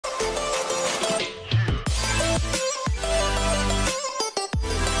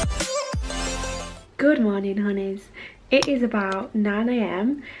Good morning, honeys. It is about 9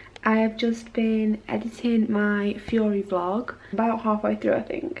 AM. I have just been editing my Fury vlog, about halfway through I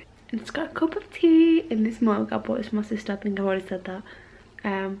think. And it's got a cup of tea in this mug. I bought this for my sister, I think I've already said that.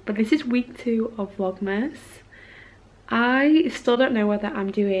 But this is week 2 of Vlogmas. I still don't know whether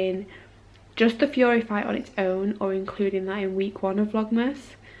I'm doing just the Fury fight on its own or including that in week 1 of Vlogmas.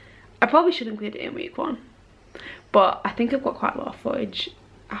 I probably should include it in week 1. But I think I've got quite a lot of footage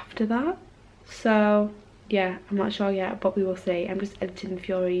after that. So yeah, I'm not sure yet, but we will see. I'm just editing the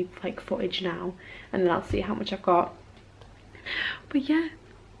Fury like footage now, and then I'll see how much I've got. But yeah,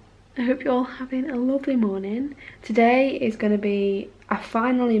 I hope you're all having a lovely morning. Today is going to be, I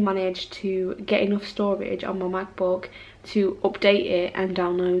finally managed to get enough storage on my MacBook to update it and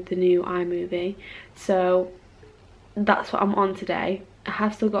download the new iMovie. So that's what I'm on today. I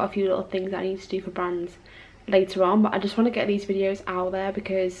have still got a few little things that I need to do for brands later on, but I just want to get these videos out there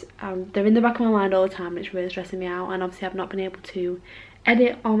because they're in the back of my mind all the time and it's really stressing me out. And obviously I've not been able to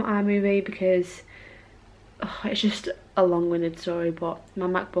edit on iMovie because it's just a long-winded story, but my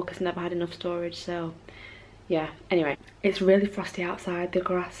MacBook has never had enough storage. So yeah, anyway, it's really frosty outside. The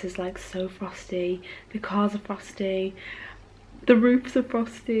grass is like so frosty, the cars are frosty, the roofs are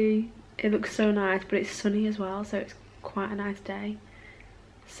frosty. It looks so nice, but it's sunny as well, so it's quite a nice day.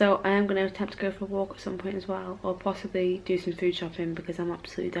 So I am going to attempt to go for a walk at some point as well, or possibly do some food shopping because I'm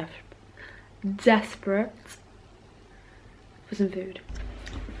absolutely desperate for some food.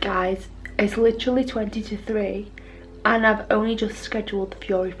 Guys, it's literally 20 to 3 and I've only just scheduled the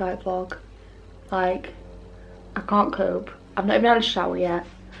Fury fight vlog. Like, I can't cope. I've not even had a shower yet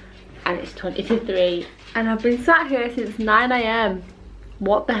and it's 20 to 3 and I've been sat here since 9 AM.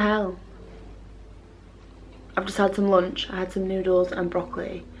 What the hell? I've just had some lunch. I had some noodles and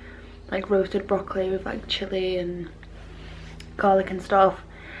broccoli, like roasted broccoli with like chili and garlic and stuff.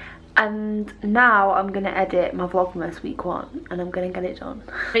 And now I'm gonna edit my Vlogmas week 1 and I'm gonna get it done.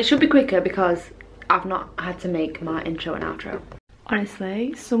 It should be quicker because I've not had to make my intro and outro.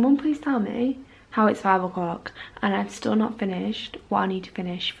 Honestly, someone please tell me how it's 5 o'clock and I've still not finished what I need to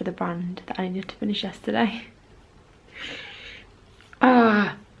finish for the brand that I needed to finish yesterday.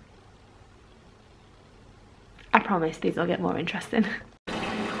 I promise these will get more interesting.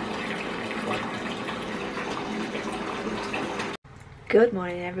 Good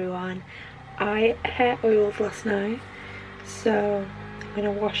morning everyone. I hair oiled last night, so I'm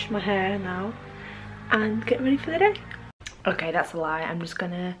gonna wash my hair now and get ready for the day. Okay, that's a lie. I'm just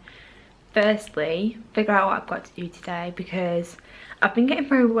gonna firstly figure out what I've got to do today because I've been getting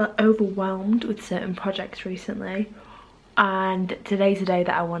very overwhelmed with certain projects recently, and today's the day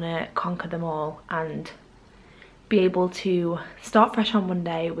that I want to conquer them all and be able to start fresh on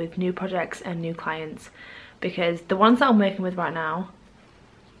Monday with new projects and new clients, because the ones that I'm working with right now,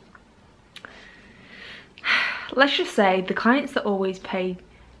 let's just say the clients that always pay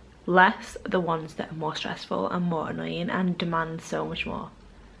less are the ones that are more stressful and more annoying and demand so much more.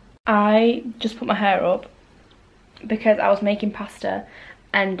 I just put my hair up because I was making pasta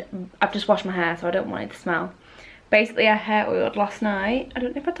and I've just washed my hair, so I don't want it to smell. Basically I hair oiled last night. I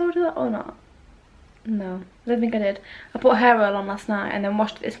don't know if I told you that or not. No, I don't think I did. I put hair oil on last night and then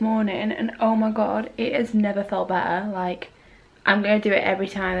washed it this morning, and oh my god, it has never felt better. Like, I'm going to do it every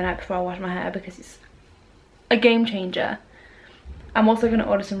time the night before I wash my hair because it's a game changer. I'm also going to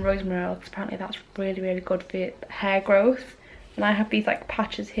order some rosemary oil because apparently that's really, really good for hair growth. And I have these like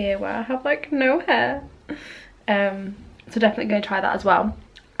patches here where I have like no hair. So definitely going to try that as well.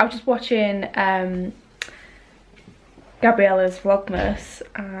 I was just watching Gabriella's Vlogmas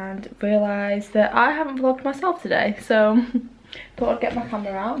and realised that I haven't vlogged myself today, so thought I'd get my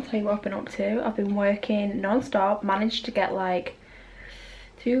camera out and tell you what I've been up to. I've been working non-stop, managed to get like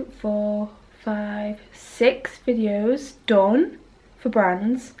 2, 4, 5, 6 videos done for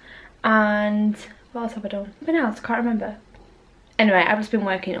brands, and what else have I done? Something else, I can't remember. Anyway, I've just been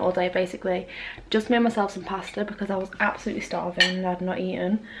working all day basically. Just made myself some pasta because I was absolutely starving and I'd not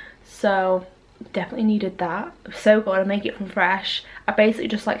eaten, so definitely needed that. It was so good. I make it from fresh. I basically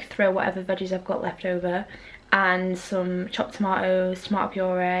just like throw whatever veggies I've got left over and some chopped tomatoes, tomato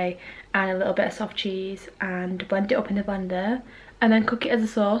puree and a little bit of soft cheese and blend it up in the blender and then cook it as a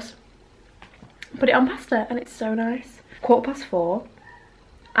sauce. Put it on pasta and it's so nice. 4:15.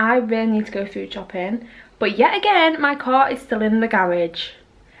 I really need to go food shopping, but yet again my car is still in the garage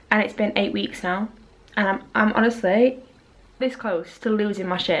and it's been 8 weeks now and I'm honestly this close to losing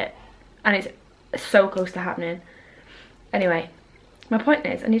my shit and it's so close to happening. Anyway, my point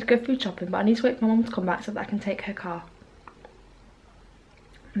is I need to go food shopping, but I need to wait for my mum to come back so that I can take her car.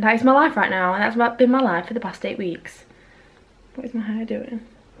 And that is my life right now, and that's been my life for the past 8 weeks. What is my hair doing?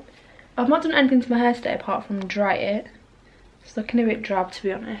 I've not done anything to my hair today apart from dry it. It's looking a bit drab, to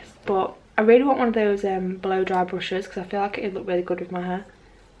be honest, but I really want one of those blow dry brushes because I feel like it'd look really good with my hair.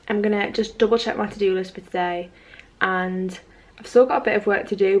 I'm gonna just double check my to-do list for today, and I've still got a bit of work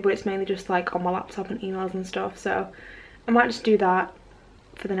to do, but it's mainly just like on my laptop and emails and stuff, so I might just do that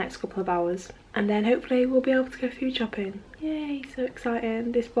for the next couple of hours, and then hopefully we'll be able to go food shopping. Yay, so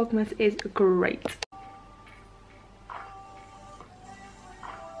exciting. This Vlogmas is great.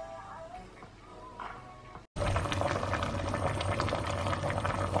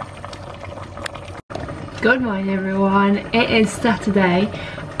 Good morning everyone, it is Saturday.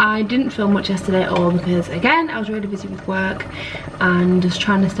 I didn't film much yesterday at all because again I was really busy with work and just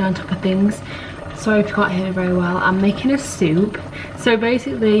trying to stay on top of things. Sorry if you can't hear me very well. I'm making a soup. So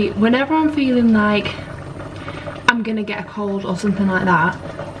basically whenever I'm feeling like I'm gonna get a cold or something like that,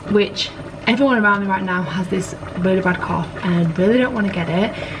 which everyone around me right now has this really bad cough and I really don't want to get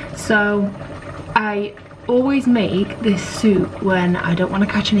it, so I always make this soup when I don't want to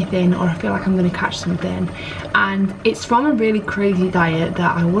catch anything or I feel like I'm going to catch something, and it's from a really crazy diet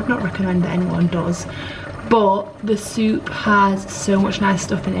that I would not recommend that anyone does, but the soup has so much nice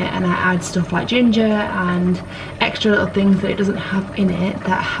stuff in it, and I add stuff like ginger and extra little things that it doesn't have in it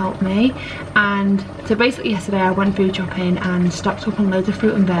that help me. And so basically yesterday I went food shopping and stocked up on loads of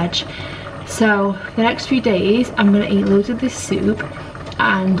fruit and veg, so the next few days I'm going to eat loads of this soup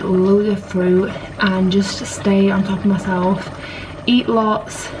and loads of fruit and just stay on top of myself, eat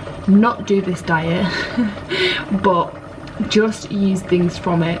lots, not do this diet but just use things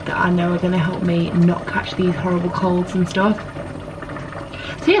from it that I know are going to help me not catch these horrible colds and stuff.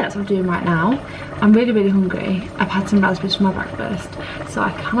 So yeah, that's what I'm doing right now. I'm really hungry. I've had some raspberries for my breakfast, so I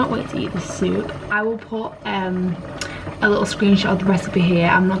cannot wait to eat this soup. I will put a little screenshot of the recipe here.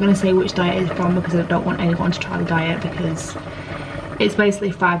 I'm not going to say which diet it's from because I don't want anyone to try the diet, because it's basically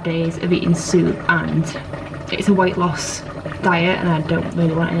 5 days of eating soup and it's a weight loss diet and I don't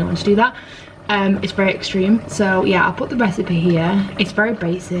really want anyone to do that. It's very extreme, so yeah, I'll put the recipe here. It's very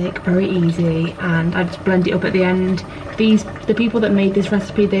basic, very easy, and I just blend it up at the end. The people that made this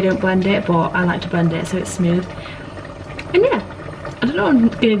recipe, they don't blend it, but I like to blend it so it's smooth. And yeah, I don't know what I'm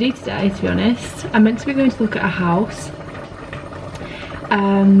gonna do today, to be honest. I'm meant to be going to look at a house,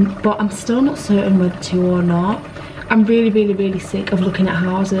 but I'm still not certain whether to or not. I'm really sick of looking at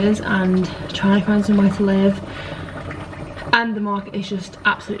houses and trying to find somewhere to live, and the market is just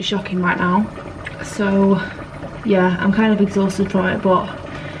absolutely shocking right now. So yeah, I'm kind of exhausted from it, but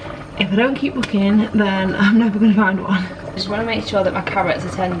if I don't keep looking then I'm never going to find one. I just want to make sure that my carrots are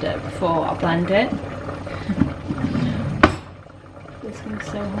tender before I blend it. This one's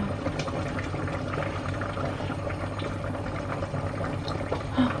so hot.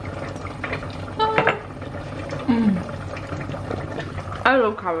 I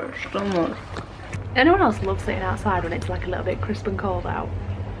love carrots so much. Anyone else loves sitting outside when it's like a little bit crisp and cold out?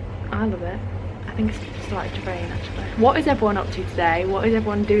 I love it. I think it's starting to rain actually. What is everyone up to today? What is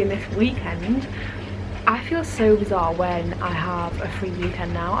everyone doing this weekend? I feel so bizarre when I have a free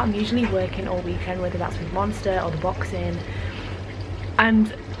weekend now. I'm usually working all weekend, whether that's with Monster or the boxing,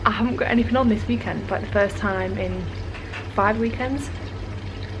 and I haven't got anything on this weekend, like the first time in 5 weekends.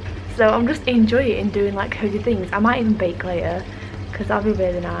 So I'm just enjoying doing like cozy things. I might even bake later because that'd be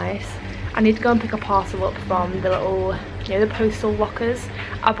really nice. I need to go and pick a parcel up from the little, you know, the postal lockers.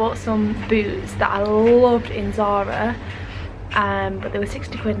 I bought some boots that I loved in Zara, but they were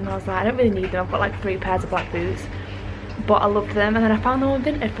 60 quid and I was like, I don't really need them. I've got like 3 pairs of black boots, but I loved them, and then I found them on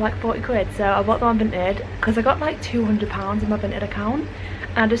Vinted for like 40 quid, so I bought them on Vinted because I got like £200 in my Vinted account,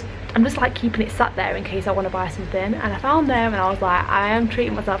 and I'm just like keeping it sat there in case I want to buy something. And I found them and I was like, I am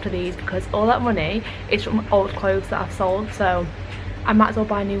treating myself to these because all that money is from old clothes that I've sold, so I might as well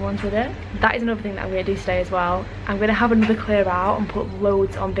buy new ones with it. That is another thing that I'm going to do today as well. I'm going to have another clear out and put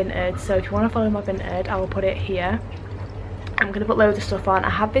loads on Vinted, so if you want to follow my Vinted, I will put it here. I'm going to put loads of stuff on. I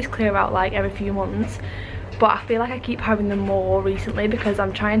have this clear out like every few months, but I feel like I keep having them more recently because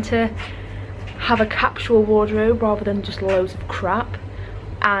I'm trying to have a capsule wardrobe rather than just loads of crap.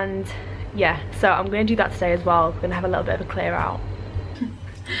 And yeah, so I'm going to do that today as well. I'm going to have a little bit of a clear out.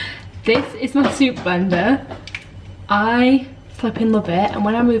 This is my soup blender. I flipping love it, and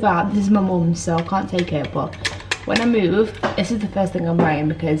when I move out, this is my mum's so I can't take it, but when I move, this is the first thing I'm wearing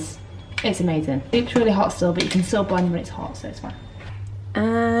because it's amazing. Soup's really hot still, but you can still blend when it's hot, so it's fine.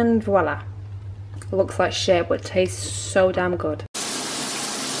 And voila. It looks like shit, but it tastes so damn good.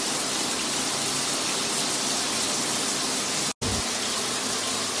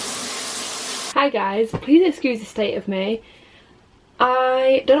 Hi guys, please excuse the state of me.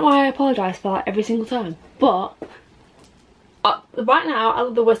 I don't know why I apologise for that every single time, but Right now, I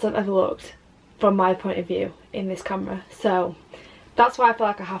look the worst I've ever looked from my point of view in this camera. So that's why I feel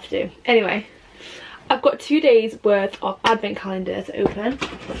like I have to. Anyway, I've got 2 days worth of advent calendars open.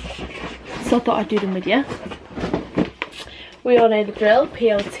 So I thought I'd do them with you. We all know the drill.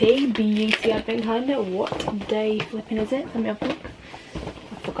 PLT, BUT advent calendar. What day flipping is it? Let me have a look.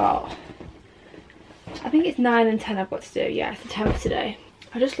 I forgot. I think it's 9 and 10 I've got to do. Yeah, it's the 10th today.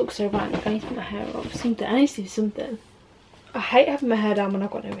 I just look so rank. I need to put my hair up. Something. I need to do something. I hate having my hair down when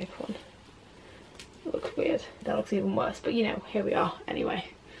I've got no makeup on. It looks weird. That looks even worse. But you know, here we are anyway.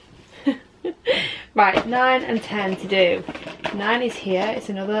 Right, 9 and 10 to do. 9 is here. It's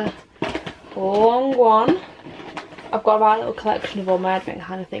another long one. I've got a right little collection of all my advent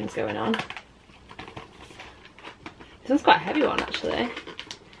kind of things going on. This one's quite a heavy one actually.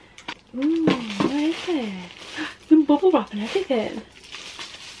 Ooh, what is it? Some bubble wrap and everything.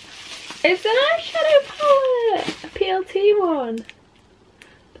 It's an eyeshadow palette! A PLT one.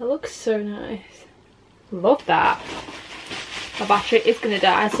 That looks so nice. Love that. My battery is going to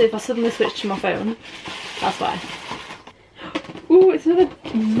die, so if I suddenly switch to my phone, that's why. Ooh, it's another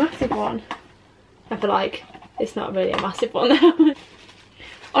massive one. I feel like it's not really a massive one though.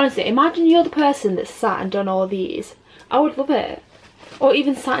 Honestly, imagine you're the person that sat and done all these. I would love it. Or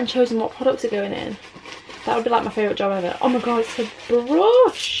even sat and chosen what products are going in. That would be like my favourite job ever. Oh my god, it's a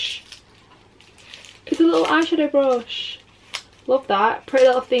brush. It's a little eyeshadow brush. Love that. Pretty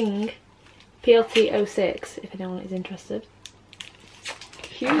little thing. PLT 06, if anyone is interested.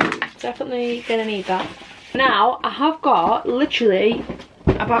 Cute. Definitely gonna need that. Now, I have got, literally,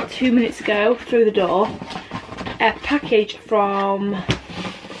 about 2 minutes ago, through the door, a package from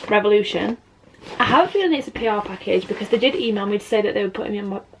Revolution. I have a feeling it's a PR package because they did email me to say that they were putting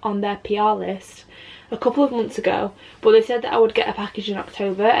me on their PR list a couple of months ago, but they said that I would get a package in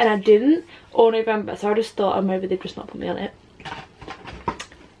October and I didn't, or November, so I just thought, oh, maybe they've just not put me on it.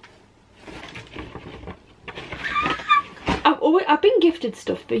 I've been gifted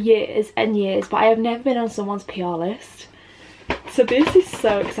stuff for years and years, but I have never been on someone's PR list. So this is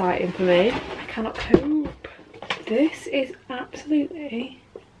so exciting for me. I cannot cope. This is absolutely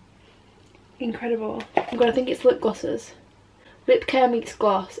incredible. I'm gonna think it's lip glosses. Lip care meets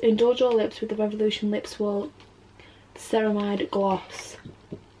gloss. Indulge your lips with the Revolution Lip Swirl Ceramide Gloss.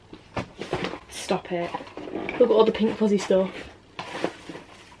 Stop it. Look at all the pink fuzzy stuff.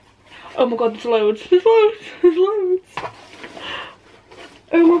 Oh my god, there's loads. There's loads. There's loads.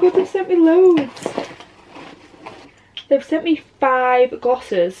 Oh my god, they've sent me loads. They've sent me 5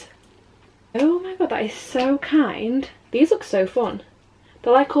 glosses. Oh my god, that is so kind. These look so fun.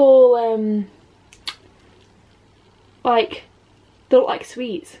 They're like all, they look like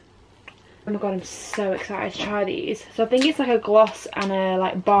sweets. Oh my god, I'm so excited to try these. So I think it's like a gloss and a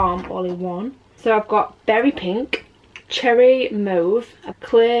like balm all in one. So I've got berry pink, cherry mauve, a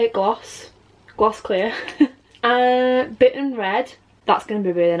clear gloss clear, and bitten red. That's going to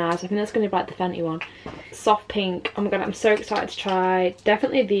be really nice. I think that's going to be like the Fenty one. Soft pink. Oh my god, I'm so excited to try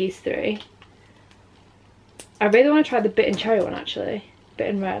definitely these 3. I really want to try the bitten cherry one actually.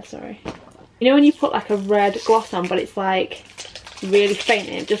 Bitten red, sorry. You know when you put like a red gloss on but it's like really faint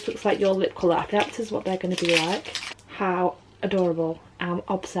and it just looks like your lip colour? I think that's what they're going to be like. How adorable. I'm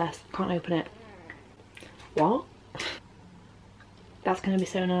obsessed. Can't open it. What? That's going to be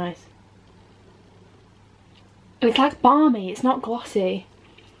so nice. And it's like balmy, it's not glossy.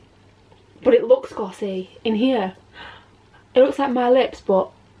 But it looks glossy in here. It looks like my lips,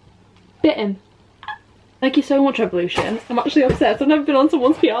 but bitten. Thank you so much, Revolution. I'm actually obsessed. I've never been on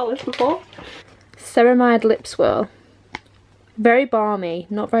someone's PR list before. Ceramide Lip Swirl. Very balmy,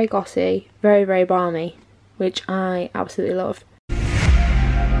 not very glossy. Very, very balmy. Which I absolutely love.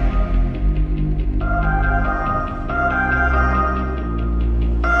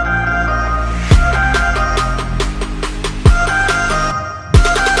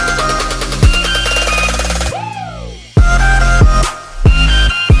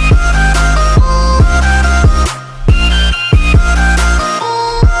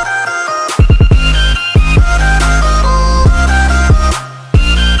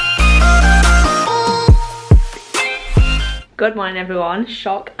 Good morning everyone.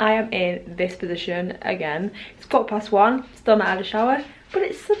 Shock, I am in this position again. It's 1:15, still not had a shower, but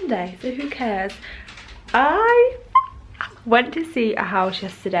it's Sunday, so who cares? I went to see a house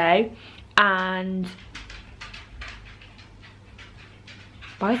yesterday and...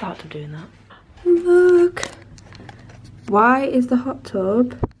 Why is the hot tub doing that? Look! Why is the hot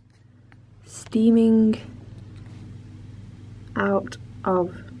tub steaming out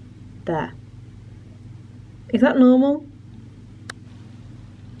of there? Is that normal?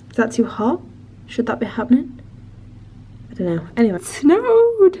 Is that too hot? Should that be happening? I don't know. Anyway, it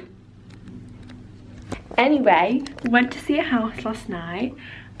snowed. Anyway, went to see a house last night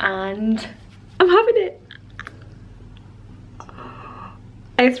and I'm having it.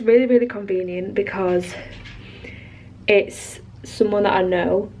 It's really, really convenient because it's someone that I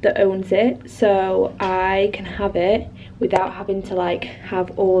know that owns it, so I can have it without having to like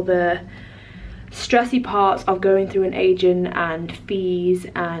have all the stressy parts of going through an agent and fees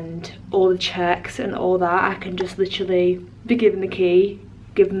and all the checks and all that. I can just literally be given the key,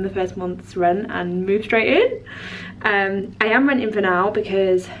 give them the first month's rent and move straight in. I am renting for now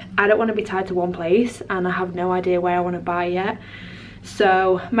because I don't want to be tied to one place and I have no idea where I want to buy yet.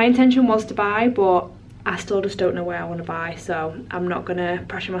 So my intention was to buy, but I still just don't know where I want to buy, so I'm not gonna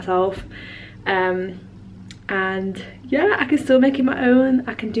pressure myself. And yeah, I can still make it my own.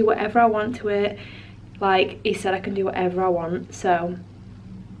 I can do whatever I want to it. Like he said, I can do whatever I want, so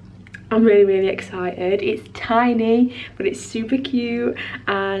I'm really, really excited. It's tiny, but it's super cute,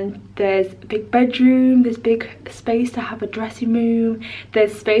 and there's a big bedroom, there's big space to have a dressing room,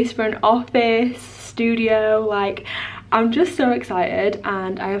 there's space for an office, studio. Like, I'm just so excited,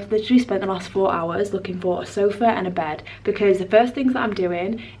 and I have literally spent the last 4 hours looking for a sofa and a bed, because the first things that I'm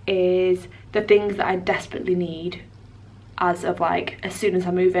doing is the things that I desperately need as of like as soon as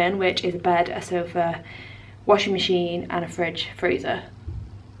I move in, which is a bed, a sofa, washing machine and a fridge, freezer.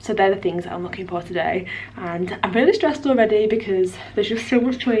 So they're the things that I'm looking for today, and I'm really stressed already because there's just so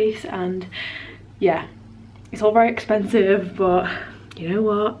much choice, and yeah, it's all very expensive, but you know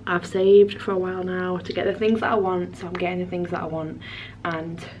what, I've saved for a while now to get the things that I want, so I'm getting the things that I want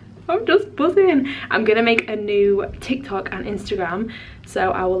and I'm just buzzing. I'm gonna make a new TikTok and Instagram,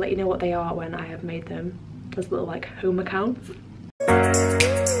 so I will let you know what they are when I have made them as little like home accounts.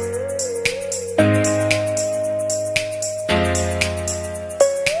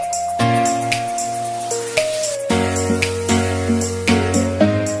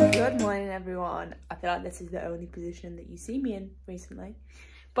 I feel like this is the only position that you see me in recently,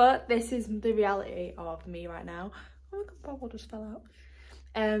 but this is the reality of me right now. Oh my god, bubble just fell out.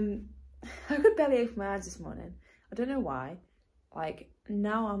 I could barely open my eyes this morning. I don't know why. Like,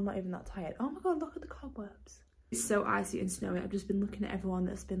 now I'm not even that tired. Oh my god, look at the cobwebs. It's so icy and snowy. I've just been looking at everyone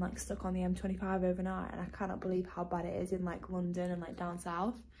that's been like stuck on the M25 overnight, and I cannot believe how bad it is in like London and like down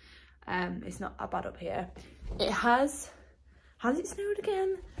south. It's not that bad up here. It has it snowed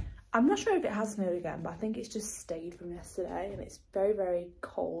again? I'm not sure if it has snowed again, but I think it's just stayed from yesterday, and it's very, very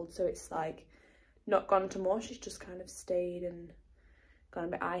cold, so it's like not gone to mush, it's just kind of stayed and gone a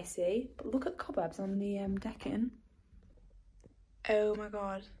bit icy. But look at the cobwebs on the decking. Oh my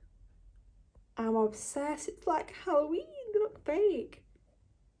god, I'm obsessed. It's like Halloween, they look fake.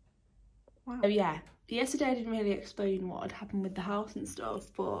 Wow. Oh yeah, yesterday I didn't really explain what had happened with the house and stuff,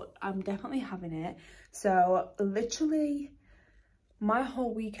 but I'm definitely having it. So literally my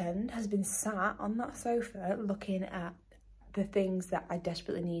whole weekend has been sat on that sofa looking at the things that I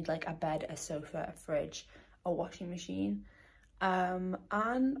desperately need, like a bed, a sofa, a fridge, a washing machine. And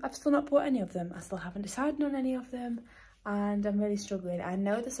I've still not bought any of them. I still haven't decided on any of them, and I'm really struggling. I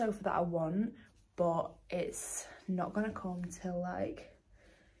know the sofa that I want, but it's not gonna come till like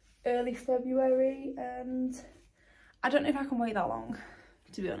early February, and I don't know if I can wait that long,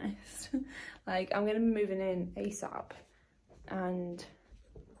 to be honest. Like, I'm gonna be moving in ASAP, and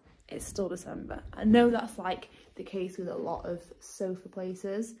it's still December. I know that's like the case with a lot of sofa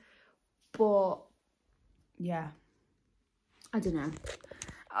places, but yeah, I don't know.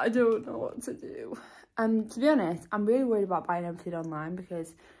 I don't know what to do. And to be honest, I'm really worried about buying everything online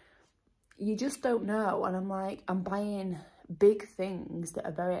because you just don't know. And I'm like, I'm buying big things that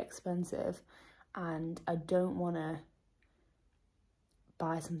are very expensive, and I don't want to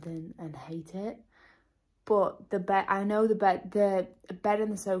buy something and hate it. But the bed, I know the bed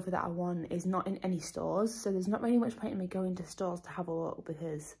and the sofa that I want is not in any stores, so there's not really much point in me going to stores to have a look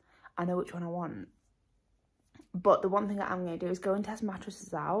because I know which one I want. But the one thing that I'm going to do is go and test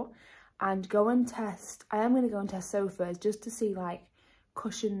mattresses out, and go and test, I am going to go and test sofas just to see like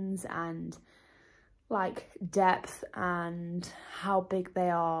cushions and like depth and how big they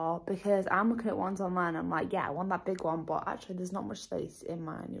are, because I'm looking at ones online, I'm like, yeah, I want that big one, but actually there's not much space in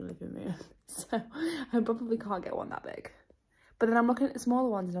my new living room, so I probably can't get one that big. But then I'm looking at the smaller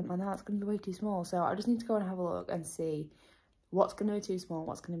ones and I'm like, no, that's going to be way too small, so I just need to go and have a look and see what's going to be too small,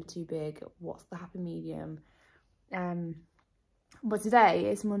 what's going to be too big, what's the happy medium. But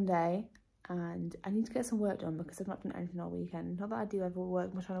today is Monday, and I need to get some work done because I've not done anything all weekend. Not that I do ever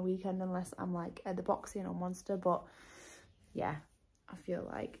work much on a weekend unless I'm like at the boxing or Monster, but yeah, I feel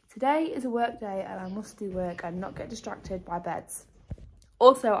like today is a work day and I must do work and not get distracted by beds.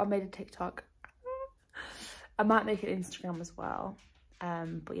 Also, I made a TikTok I might make an Instagram as well.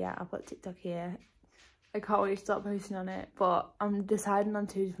 But yeah, I'll put TikTok here. I can't wait to start posting on it, but I'm deciding on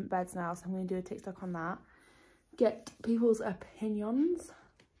 2 different beds now, so I'm going to do a TikTok on that. Get people's opinions.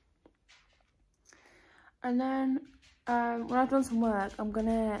 And then when I've done some work,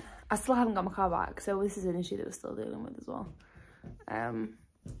 I still haven't got my car back, so this is an issue that we're still dealing with as well.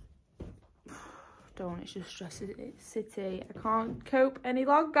 It's just stressing. It's city. I can't cope any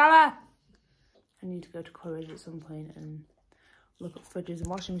longer. I need to go to Currys at some point and look at fridges and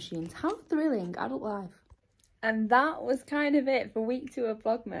washing machines. How thrilling, adult life. And that was kind of it for week 2 of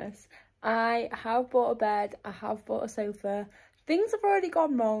Vlogmas. I have bought a bed, I have bought a sofa. Things have already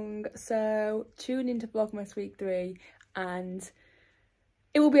gone wrong, so tune into Vlogmas week 3 and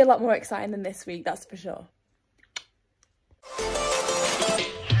it will be a lot more exciting than this week, that's for sure.